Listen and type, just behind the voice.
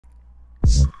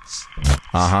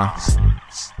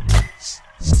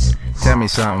Tell me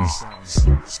something.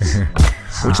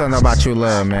 What y'all know about true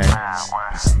love, man?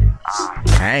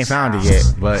 I ain't found it yet,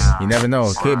 but you never know.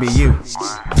 It could be you.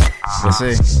 Let's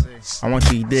see. I want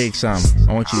you to dig something.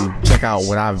 I want you to check out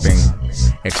what I've been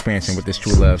experiencing with this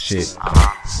true love shit.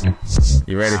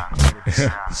 You ready?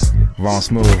 Von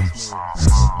Smooth.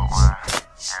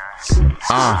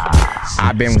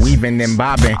 I've been weaving and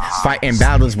bobbing, fighting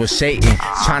battles with Satan,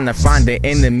 trying to find the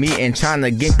enemy and trying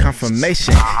to get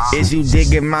confirmation. Is you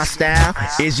digging my style?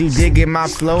 Is you digging my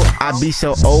flow? I be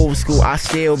so old school, I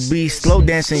still be slow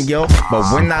dancing, yo.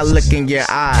 But when I look in your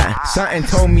eye, something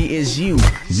told me it's you.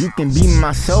 You can be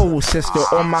my soul sister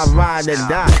or my ride or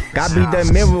die. God be the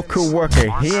miracle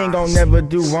worker, he ain't gon' never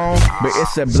do wrong. But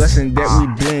it's a blessing that we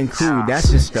been cool, that's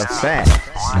just a fact.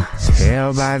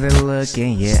 Tell by the look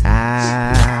in your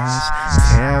eyes,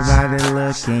 tell by the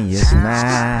look in your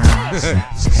smile,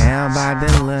 tell by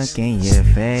the look in your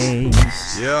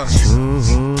face.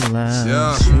 True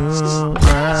love, true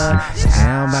love.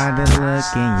 Tell by the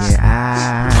look in your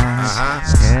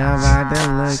eyes, tell by the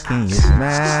look in your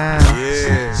smile,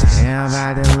 tell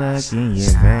by the look in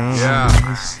your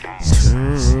face.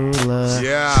 True love.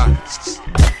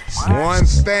 One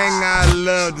thing I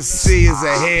love to see is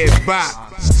a head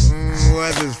bop,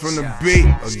 whether it's from the beat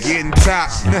or getting top.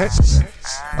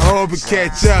 I hope it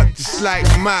catch up just like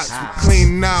mops. We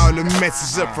clean all the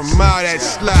messes up from all that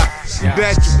slop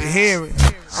that you were hearing.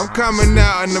 I'm coming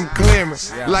out and I'm clearing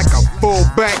like a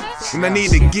fullback when I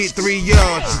need to get 3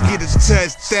 yards to get a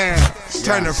touchdown.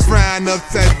 Turn the frying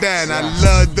upside down. I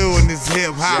love doing this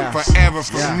hip hop forever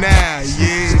from now,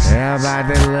 Tell by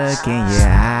the look in your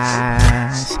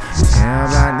eyes, tell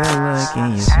by the look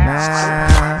in your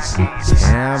smile,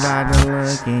 tell by the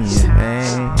look in your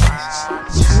face.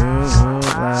 True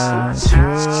love,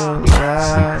 true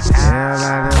love. Tell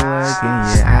by the look in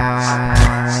your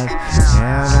eyes,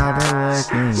 tell by the look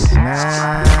in your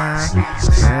smile,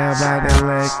 tell by the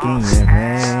look in your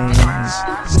face.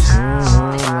 True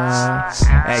love.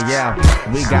 Hey yo,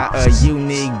 we got a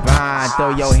unique bond. Throw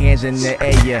your hands in the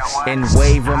air and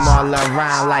wave them all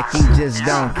around like you just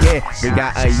don't care. We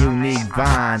got a unique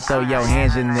bond. Throw your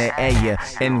hands in the air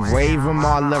and wave them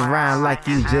all around like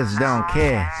you just don't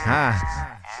care, huh?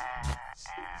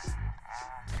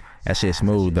 That shit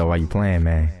smooth though while you playing,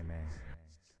 man.